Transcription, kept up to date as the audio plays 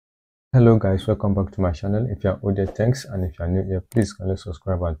Hello guys, welcome back to my channel. If you are new, thanks, and if you are new here, please kindly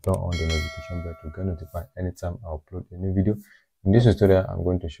subscribe and turn on the notification bell to get notified anytime I upload a new video. In this tutorial, I'm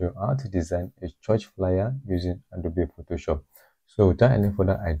going to show you how to design a church flyer using Adobe Photoshop. So without any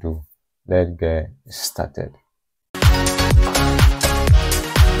further ado, let's get started.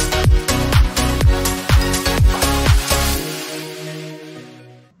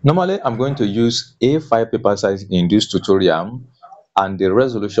 Normally, I'm going to use A5 paper size in this tutorial, and the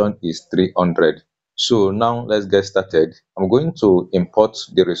resolution is 300. So now let's get started. I'm going to import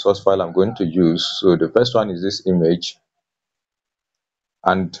the resource file I'm going to use. So the first one is this image,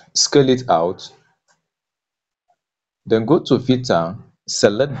 and scale it out. Then go to filter,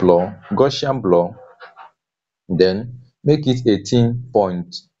 select blur, Gaussian blur, then make it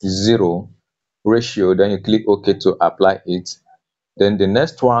 18.0 ratio. Then you click OK to apply it. Then the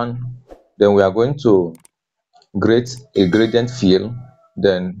next one, then we are going to create a gradient fill.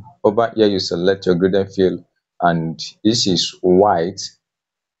 Then over here you select your gradient fill, and this is white.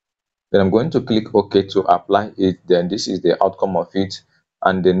 Then I'm going to click OK to apply it. Then this is the outcome of it.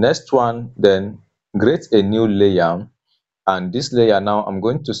 And the next one, then create a new layer, and this layer, now I'm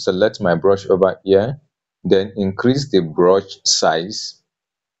going to select my brush over here, then increase the brush size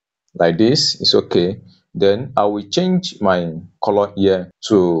like this. It's okay. Then I will change my color here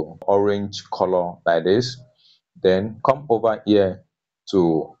to orange color like this. Then come over here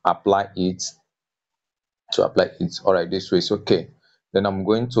to apply it. All right, this way is okay. Then I'm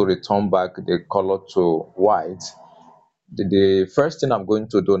going to return back the color to white. The first thing I'm going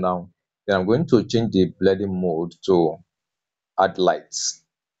to do now, then I'm going to change the blending mode to add lights.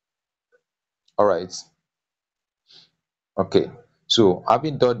 All right, okay. So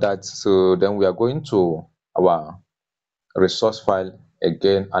having done that, so then we are going to our resource file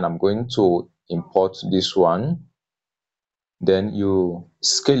again, and I'm going to import this one. Then you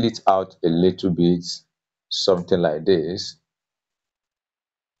scale it out a little bit, something like this.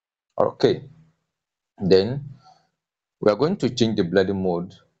 Okay, then we are going to change the blending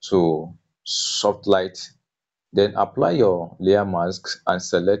mode to soft light. Then apply your layer mask and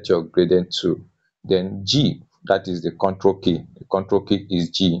select your gradient tool. Then G, that is the control key. The control key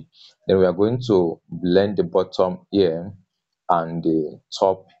is G. Then we are going to blend the bottom here and the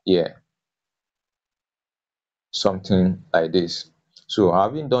top here, something like this. So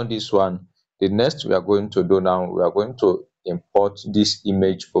having done this one, the next we are going to do now, we are going to import this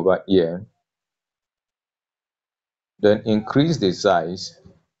image over here. Then increase the size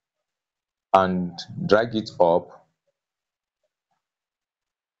and drag it up.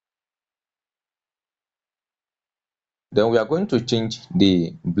 Then we are going to change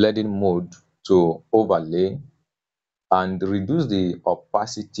the blending mode to overlay and reduce the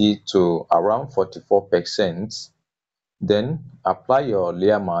opacity to around 44%. Then apply your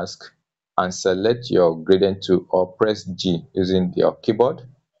layer mask and select your gradient tool or press G using your keyboard,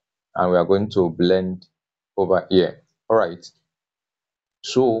 and we are going to blend over here. All right,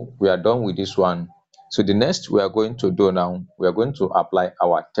 so we are done with this one. So the next we are going to do now, we are going to apply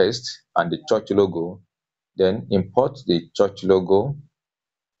our text and the church logo. Then import the church logo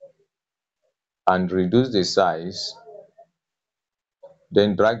and reduce the size,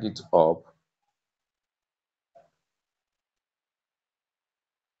 then drag it up.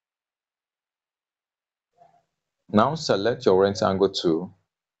 Now select your rectangle tool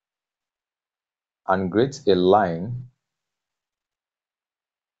and create a line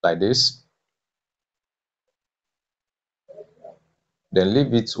like this. Then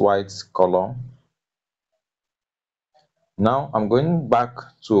leave it white color. Now I'm going back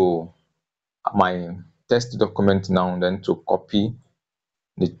to my text document now, then to copy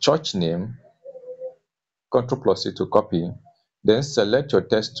the church name, Ctrl+C to copy. Then select your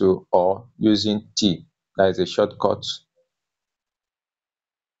text tool or using T, that is a shortcut.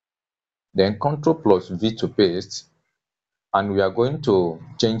 Then Ctrl+V to paste, and we are going to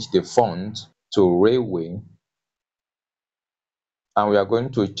change the font to Raleway, and we are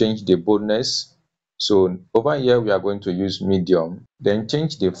going to change the boldness. So over here we are going to use medium. Then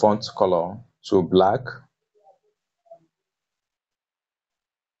change the font color to black.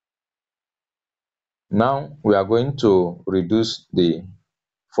 Now we are going to reduce the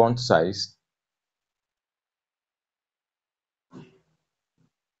font size.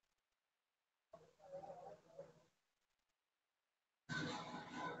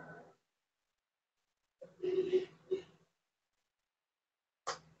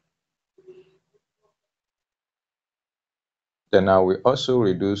 Then I will also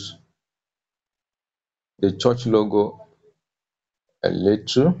reduce the church logo a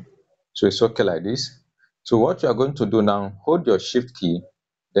little, so it's okay like this. So what you are going to do now, hold your shift key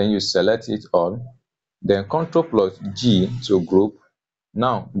then you select it all, then Ctrl plus G to group.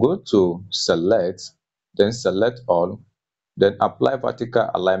 Now go to select, then select all, then apply vertical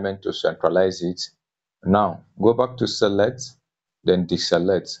alignment to centralize it. Now go back to select, then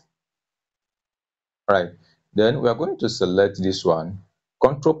deselect. Right, then we are going to select this one,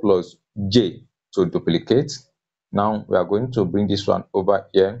 Ctrl plus J to duplicate. Now we are going to bring this one over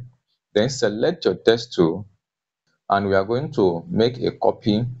here, then select your text tool, and we are going to make a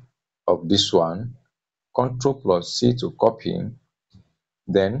copy of this one, Ctrl plus C to copy,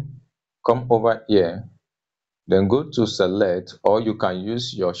 then come over here, then go to select, or you can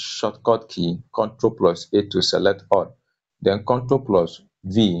use your shortcut key Ctrl plus A to select all, then Ctrl plus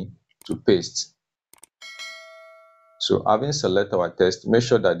V to paste. So having select our text, make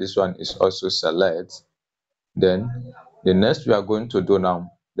sure that this one is also select. Then the next we are going to do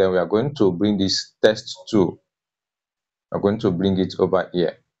now, then we are going to bring this text tool, we're going to bring it over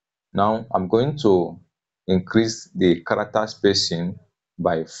here. Now I'm going to increase the character spacing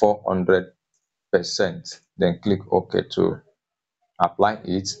by 400%, then click OK to apply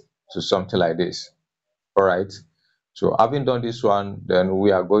it to something like this. All right, so having done this one, then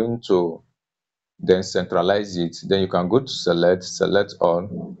we are going to then centralize it. Then you can go to select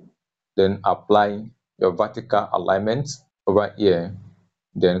all, then apply your vertical alignment over here,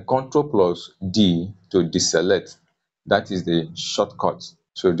 then Ctrl plus D to deselect. That is the shortcut.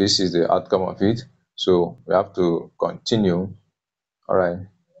 So this is the outcome of it. So we have to continue. All right,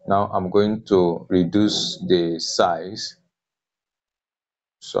 now I'm going to reduce the size,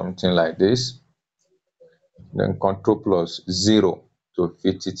 something like this, then Ctrl plus 0 to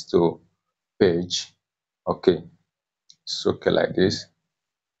fit it to page. Okay, it's okay like this.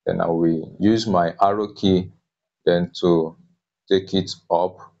 Then I will use my arrow key then to take it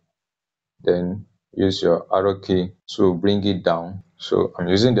up, then use your arrow key to bring it down. So I'm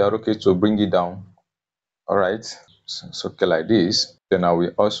using the arrow key to bring it down. All right, so it's okay like this. Then I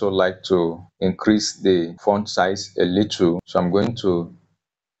will also like to increase the font size a little, so I'm going to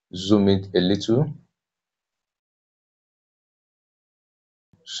zoom it a little,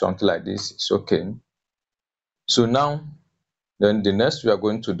 something like this. It's okay. So now, then the next we are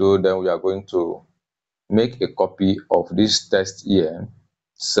going to do, then we are going to make a copy of this text here.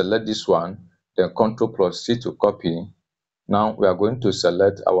 Select this one, then Ctrl plus C to copy. Now we are going to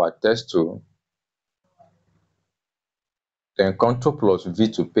select our text tool, then Ctrl plus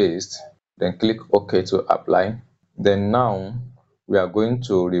V to paste, then click OK to apply. Then now we are going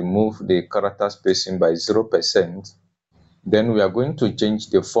to remove the character spacing by 0%. Then we are going to change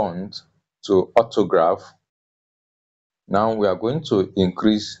the font to Autograf. Now we are going to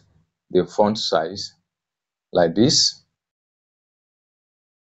increase the font size like this.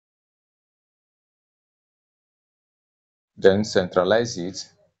 Then centralize it.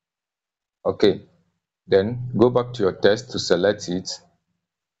 Okay, then go back to your text to select it,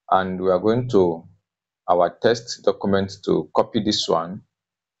 and we are going to our text document to copy this one,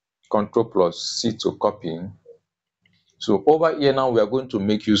 Ctrl plus C to copy. So over here now we are going to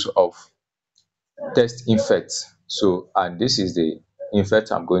make use of text effects. So, and this is the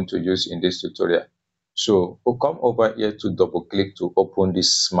effect I'm going to use in this tutorial. So we'll come over here to double click to open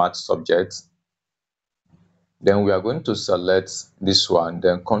this smart subject. Then we are going to select this one,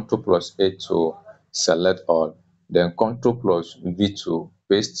 then Ctrl plus A to select all, then Ctrl plus V to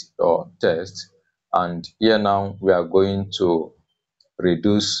paste your text. And here now we are going to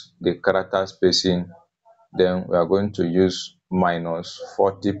reduce the character spacing. Then we are going to use minus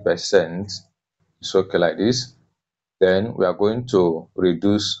 40%. It's okay like this. Then we are going to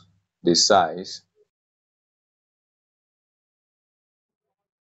reduce the size,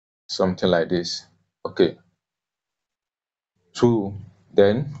 something like this. Okay, so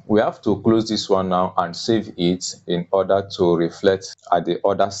then we have to close this one now and save it in order to reflect at the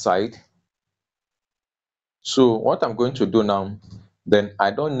other side. So what I'm going to do now, then I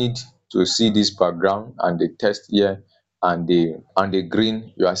don't need to see this background and the text here and the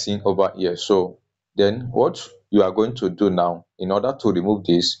green you are seeing over here. So then what you are going to do now, in order to remove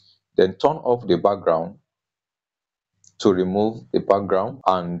this, then turn off the background to remove the background,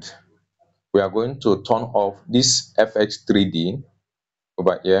 and we are going to turn off this FX3D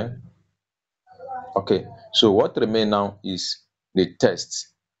over here. Okay, so what remain now is the text.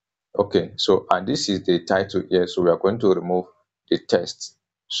 Okay, so and this is the title here, so we are going to remove the text.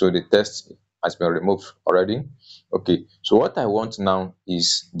 So the text has been removed already. Okay, so what I want now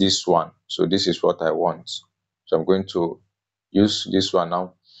is this one. So this is what I want, so I'm going to use this one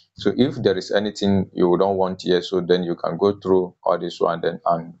now. So if there is anything you don't want here, so then you can go through all this one then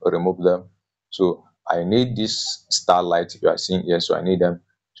and remove them. So I need this starlight you are seeing here, so I need them.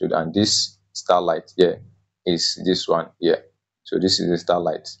 So and this starlight here is this one here. So this is the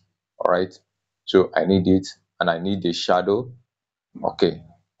starlight. All right, so I need it, and I need the shadow. Okay,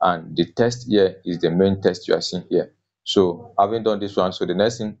 and the text here is the main text you are seeing here. So having done this one, so the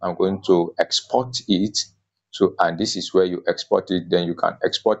next thing, I'm going to export it. So and this is where you export it. Then you can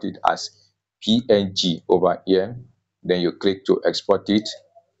export it as PNG over here. Then you click to export it.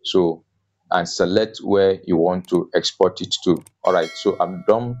 So and select where you want to export it to. All right, so I'm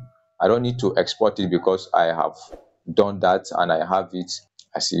done. I don't need to export it because I have done that and I have it,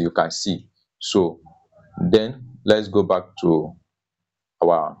 as you can see. So then let's go back to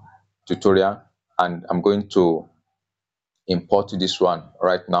our tutorial, and I'm going to import this one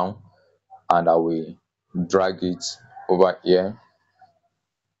right now, and I will drag it over here.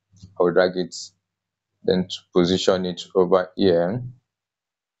 I will drag it, then to position it over here.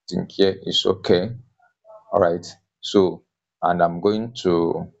 I think here is okay. All right, so and I'm going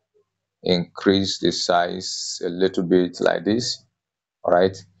to increase the size a little bit like this. All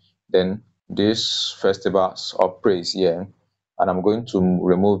right, then this festivals of praise here, and I'm going to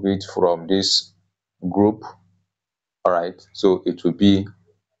remove it from this group. All right, so it will be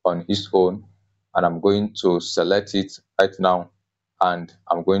on its own, and I'm going to select it right now, and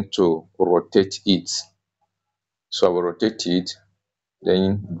I'm going to rotate it. So I will rotate it,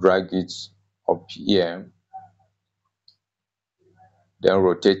 then drag it up here, then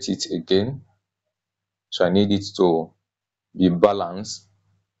rotate it again. So I need it to be balanced.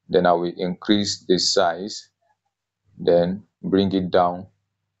 Then I will increase the size, then bring it down.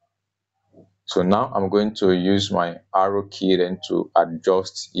 So now I'm going to use my arrow key then to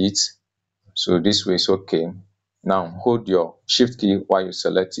adjust it. So this way is okay. Now hold your shift key while you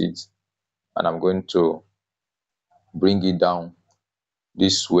select it, and I'm going to bring it down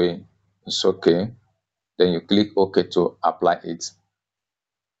this way. It's okay. Then you click OK to apply it.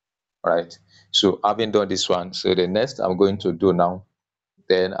 All right, so having done this one, so the next I'm going to do now,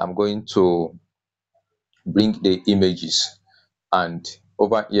 then I'm going to bring the images, and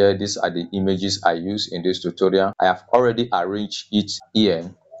over here these are the images I use in this tutorial. I have already arranged it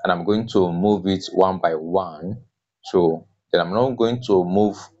here, and I'm going to move it one by one. So then I'm not going to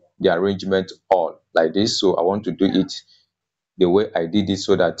move the arrangement all like this. So I want to do it the way I did it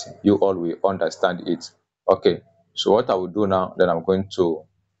so that you all will understand it. Okay, so what I will do now, then I'm going to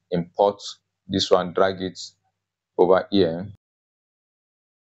import this one, drag it over here,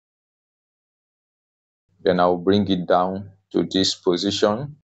 then I'll bring it down to this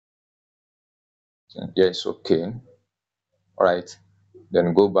position. Yes, okay. All right,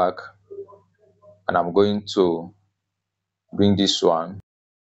 then go back, and I'm going to bring this one,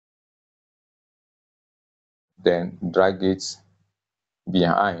 then drag it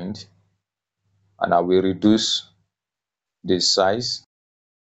behind, and I will reduce the size,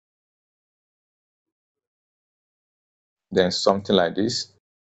 then something like this.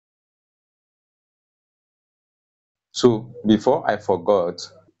 So before I forgot,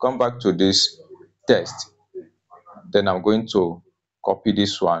 come back to this text, then I'm going to copy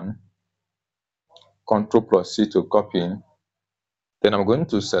this one, Ctrl plus C to copy, then I'm going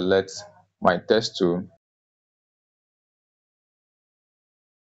to select my text tool,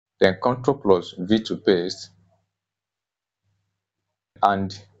 then Ctrl plus V to paste,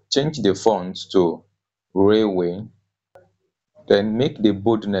 and change the font to Raleway, then make the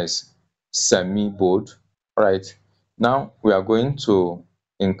boldness semi-bold. All right, now we are going to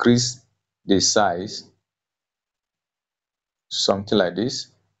increase the size, something like this.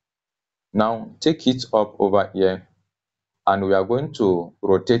 Now take it up over here, and we are going to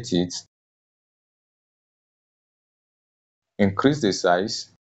rotate it, increase the size,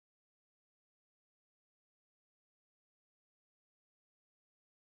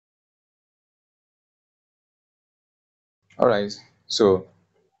 all right, so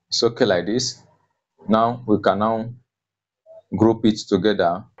it's okay like this. Now we can now group it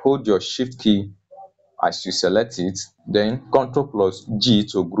together. Hold your shift key as you select it, then Ctrl plus G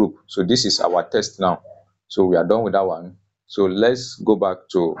to group. So this is our text now. So we are done with that one. So let's go back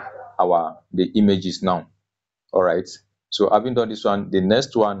to the images now. All right, so having done this one, the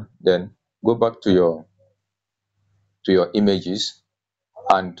next one, then go back to your images,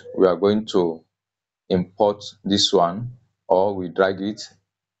 and we are going to import this one, or we drag it,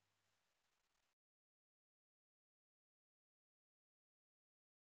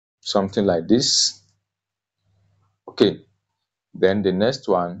 something like this. Okay, then the next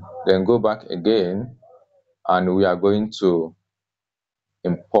one, then go back again, and we are going to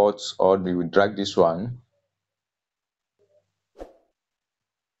import, or we will drag this one,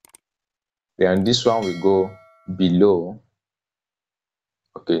 then this one will go below.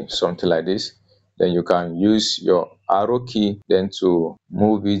 okay, something like this. Then you can use your arrow key then to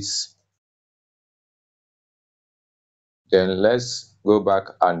move it. Then let's go back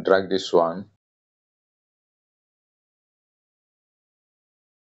and drag this one,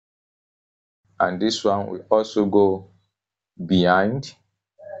 and this one will also go behind,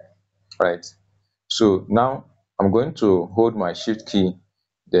 right? So now I'm going to hold my shift key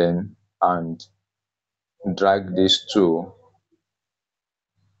then and drag these two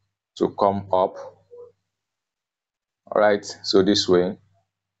to come up. All right, so this way.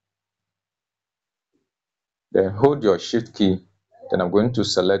 Then hold your shift key, then I'm going to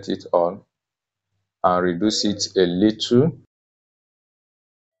select it all and reduce it a little.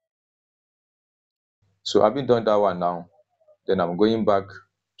 So having done that one now, then I'm going back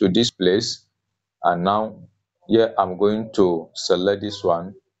to this place, and now here I'm going to select this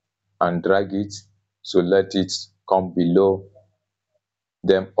one and drag it, so let it come below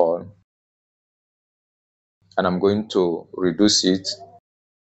them all, and I'm going to reduce it.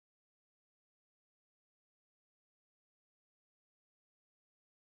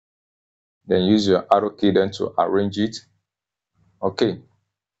 Then use your arrow key then to arrange it. Okay,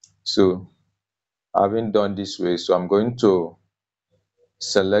 so having done this way, so I'm going to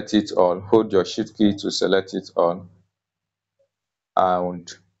select it all, hold your shift key to select it all, and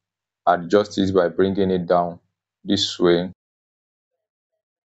adjust it by bringing it down this way.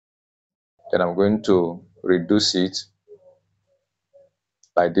 Then I'm going to reduce it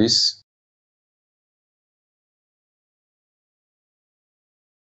like this.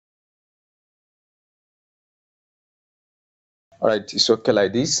 All right, it's okay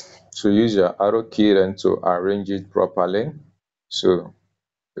like this. So use your arrow key then to arrange it properly, so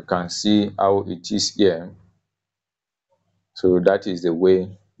you can see how it is here. So that is the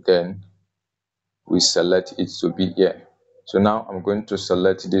way then we select it to be here. So now I'm going to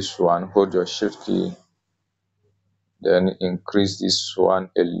select this one, hold your shift key, then increase this one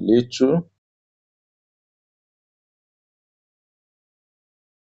a little.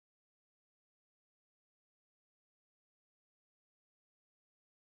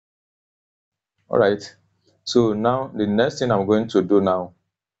 All right, so now the next thing I'm going to do now,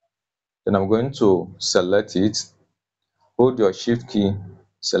 then I'm going to select it, hold your shift key,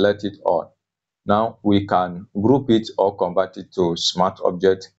 select it all. Now we can group it or convert it to smart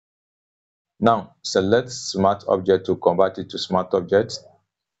object. Now select smart object to convert it to smart object.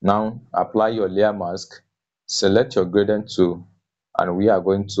 Now apply your layer mask, select your gradient tool, and we are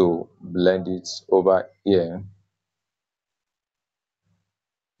going to blend it over here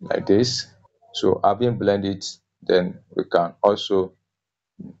like this. So having blended it, then we can also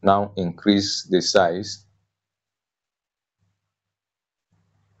now increase the size.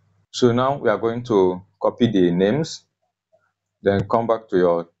 So now we are going to copy the names, then come back to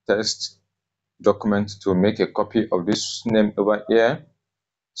your text document to make a copy of this name over here.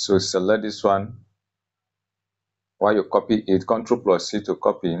 So select this one. While you copy it, Ctrl plus C to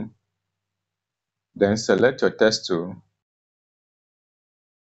copy. Then select your text tool.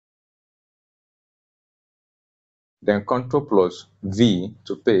 Then Ctrl plus V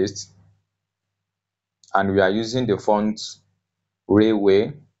to paste. And we are using the font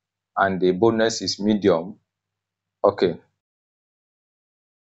Raleway, and the boldness is medium. Okay.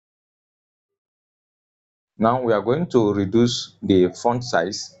 Now we are going to reduce the font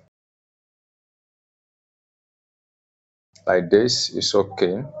size like this. Is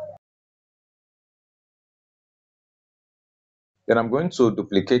okay. Then I'm going to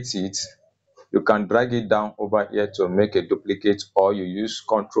duplicate it. You can drag it down over here to make a duplicate, or you use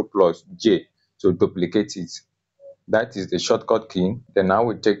Ctrl plus J to duplicate it. That is the shortcut key. Then now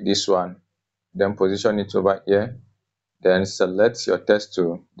we take this one, then position it over here, then select your text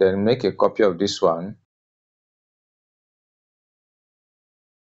tool, then make a copy of this one,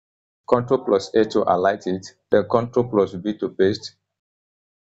 Ctrl plus A to highlight it, then Ctrl plus V to paste.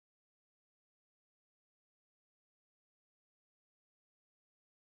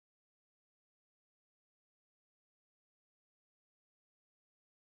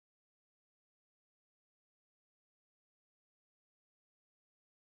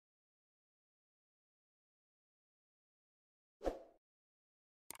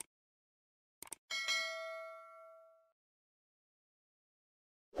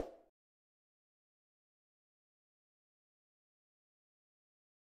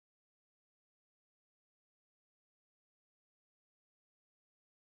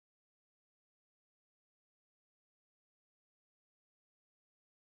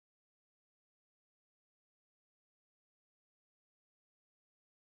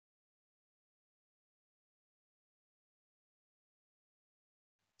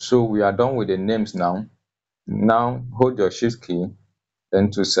 So we are done with the names now. Now hold your shift key,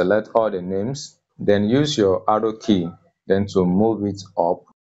 then to select all the names, then use your arrow key, then to move it up.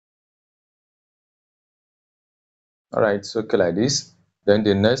 All right, so okay, like this. Then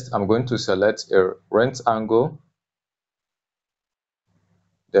the next, I'm going to select a rectangle,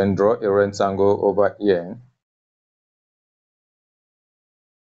 then draw a rectangle over here.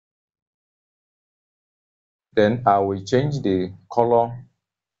 Then I will change the color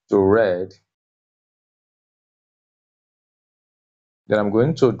to red. Then I'm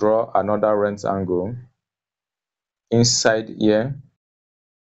going to draw another rectangle inside here.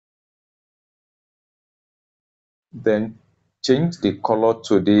 Then change the color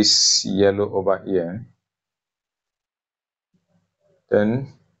to this yellow over here.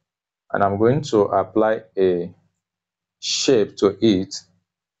 Then, and I'm going to apply a shape to it.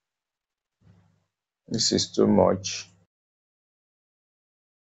 This is too much.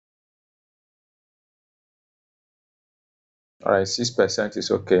 All right, 6%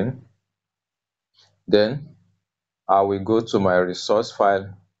 is okay. Then I will go to my resource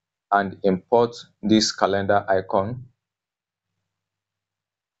file and import this calendar icon.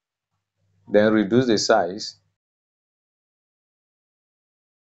 Then reduce the size.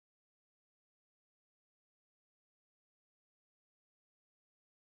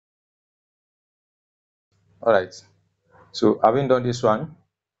 All right, so having done this one,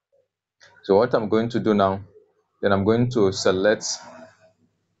 so what I'm going to do now, then I'm going to select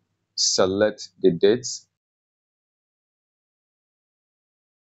the dates.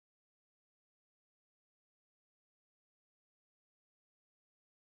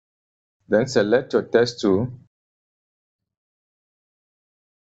 Then select your text tool,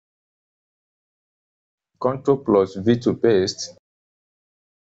 Ctrl plus V to paste,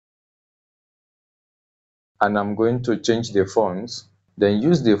 and I'm going to change the font. Then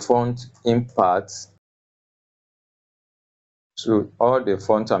use the font in parts. So all the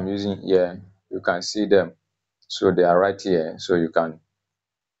fonts I'm using here, you can see them. So they are right here. So you can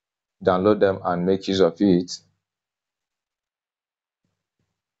download them and make use of it.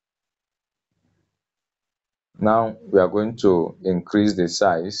 Now we are going to increase the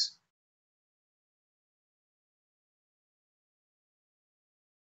size.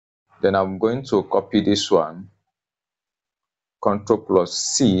 Then I'm going to copy this one, Ctrl plus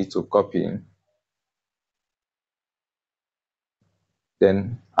C to copy.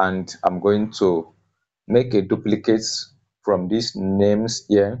 Then, and I'm going to make a duplicate from these names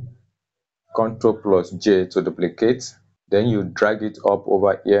here, Ctrl plus J to duplicate. Then you drag it up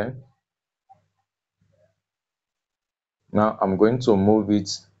over here. Now I'm going to move it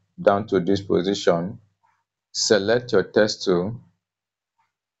down to this position. Select your text tool,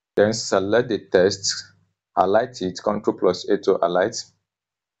 then select the text, highlight it, Ctrl plus A to highlight.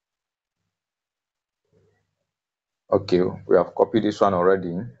 Okay, we have copied this one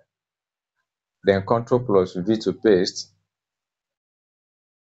already. Then Ctrl plus V to paste.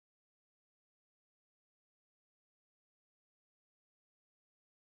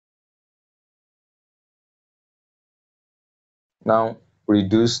 Now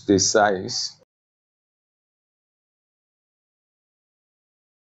reduce the size.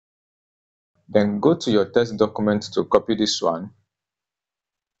 Then go to your text document to copy this one.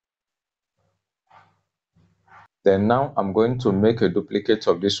 Then now I'm going to make a duplicate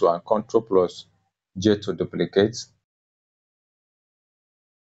of this one, Ctrl plus J to duplicate.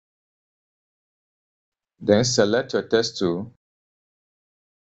 Then select your text tool,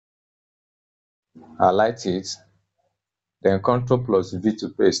 highlight it, then Ctrl plus V to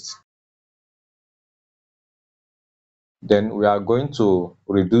paste. Then we are going to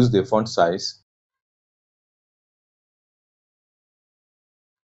reduce the font size.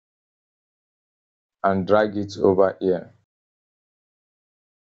 And drag it over here.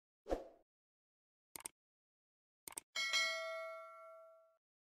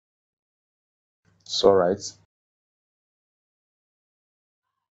 It's all right.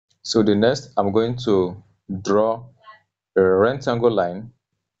 So the next, I'm going to draw a rectangle line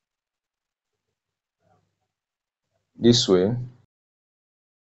this way.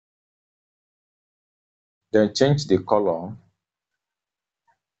 Then change the color.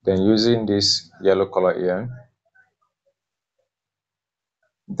 Then using this yellow color here.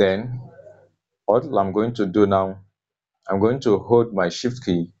 Then what I'm going to do now, I'm going to hold my shift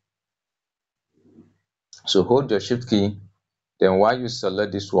key. So hold your shift key. Then while you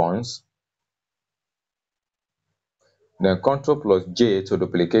select these ones, then Ctrl plus J to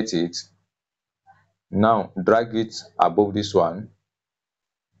duplicate it. Now drag it above this one.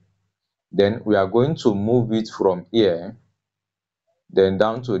 Then we are going to move it from here. then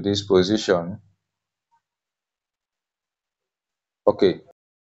down to this position. Okay,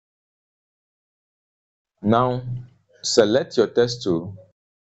 now select your text tool,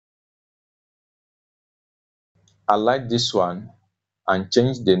 highlight this one and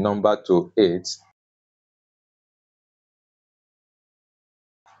change the number to 8.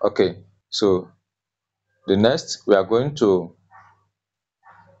 Okay, so the next we are going to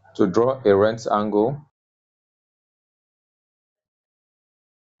draw a right angle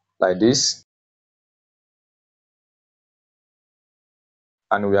like this,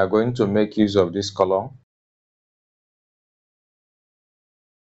 and we are going to make use of this color.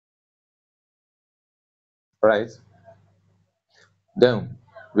 Right, then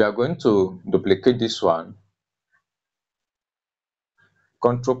we are going to duplicate this one,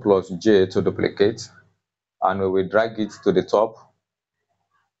 Ctrl plus J to duplicate, and we will drag it to the top.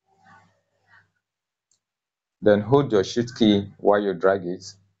 Then hold your shift key while you drag it.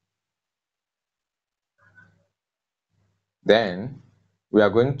 Then we are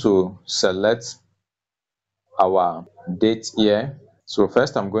going to select our date here. So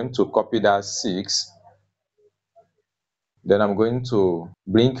first I'm going to copy that 6. Then I'm going to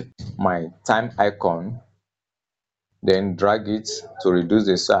bring my time icon, then drag it to reduce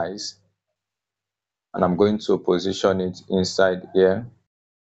the size, and I'm going to position it inside here.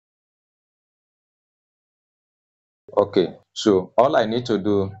 Okay, so all I need to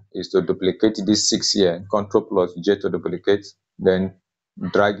do is to duplicate this 6 here, Ctrl plus J to duplicate, then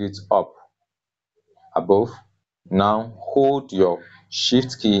drag it up above. Now hold your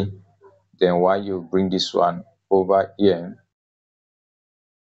shift key, then while you bring this one over here,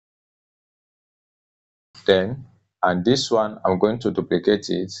 then and this one I'm going to duplicate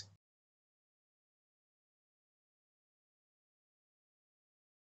it,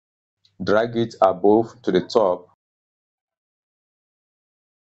 drag it above to the top,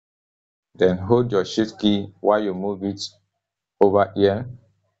 then hold your shift key while you move it over here,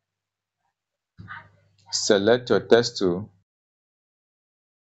 select your text tool,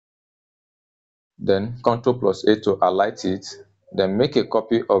 then Ctrl plus A to highlight it, then make a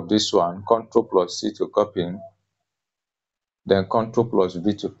copy of this one, Ctrl plus C to copy, then Ctrl plus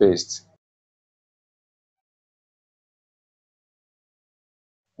V to paste.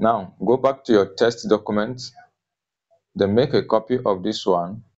 Now go back to your text document, then make a copy of this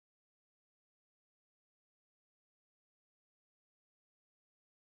one,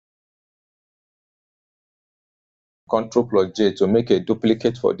 Ctrl plus J to make a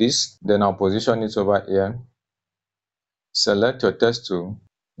duplicate for this, then I'll position it over here, select your text tool,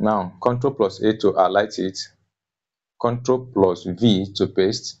 now Ctrl plus A to highlight it, Ctrl plus V to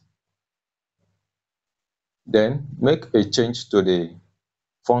paste, then make a change to the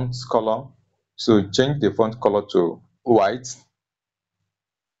font color. So change the font color to white,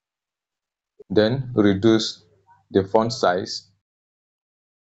 then reduce the font size,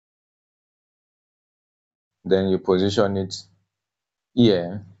 then you position it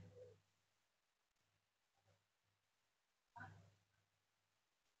here.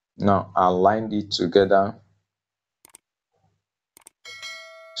 Now align it together.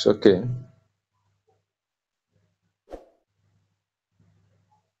 It's okay.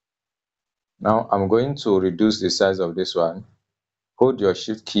 Now I'm going to reduce the size of this one. Hold your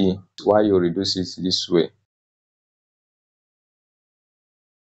shift key while you reduce it this way.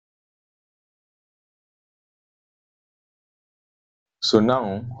 So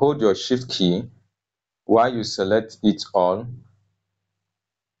now hold your shift key while you select it all,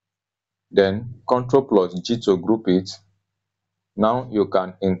 then Ctrl plus G to group it. Now you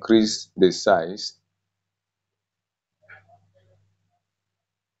can increase the size,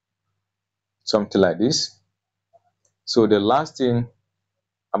 something like this. So the last thing,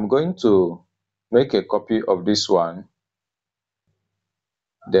 I'm going to make a copy of this one,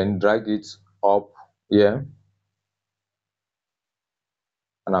 then drag it up here,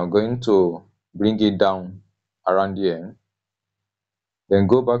 and I'm going to bring it down around here. Then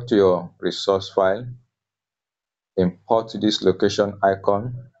go back to your resource file, import this location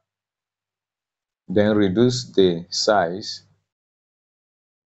icon, then reduce the size.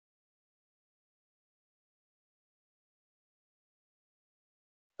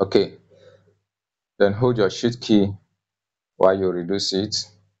 Okay, then hold your shift key while you reduce it.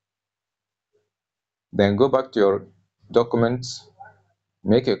 Then go back to your document,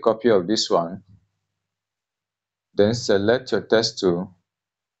 make a copy of this one, then select your text tool,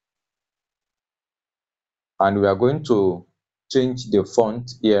 and we are going to change the font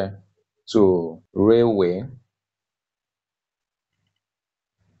here to Raleway.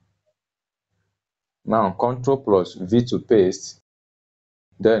 Now Ctrl plus V to paste,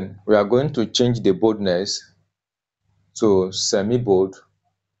 Then we are going to change the boldness to semi bold,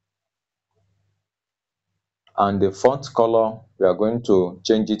 and the font color we are going to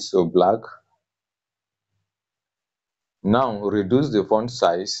change it to black. Now reduce the font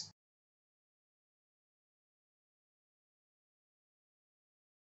size.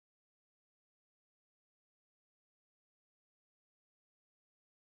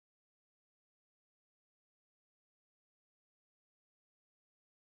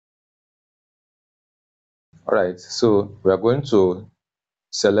 Alright, so we are going to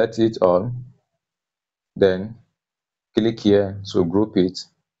select it all, then click here to group it.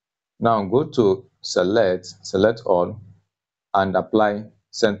 Now go to select all, and apply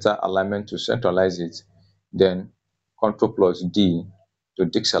center alignment to centralize it. Then Ctrl plus D to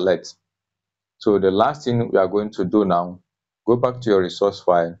deselect. So the last thing we are going to do now, go back to your resource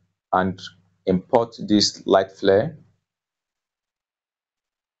file and import this light flare,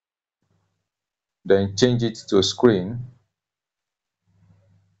 then change it to screen.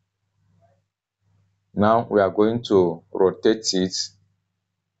 Now we are going to rotate it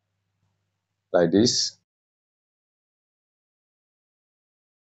like this.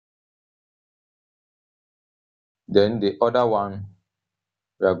 Then the other one,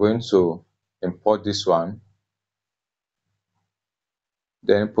 we are going to import this one,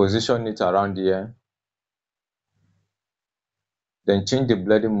 then position it around here, then change the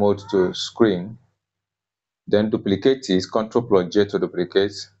blending mode to screen, then duplicate it, Ctrl plus J to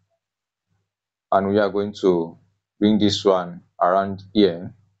duplicate, and we are going to bring this one around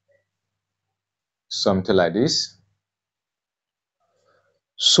here, something like this.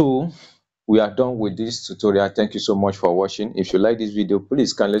 So we are done with this tutorial. Thank you so much for watching. If you like this video,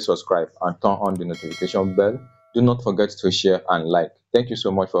 please kindly subscribe and turn on the notification bell. Do not forget to share and like. Thank you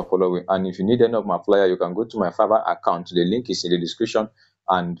so much for following, and if you need any of my flyer, you can go to my Fiverr account. The link is in the description,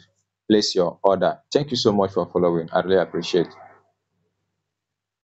 and place your order. Thank you so much for following. I really appreciate it.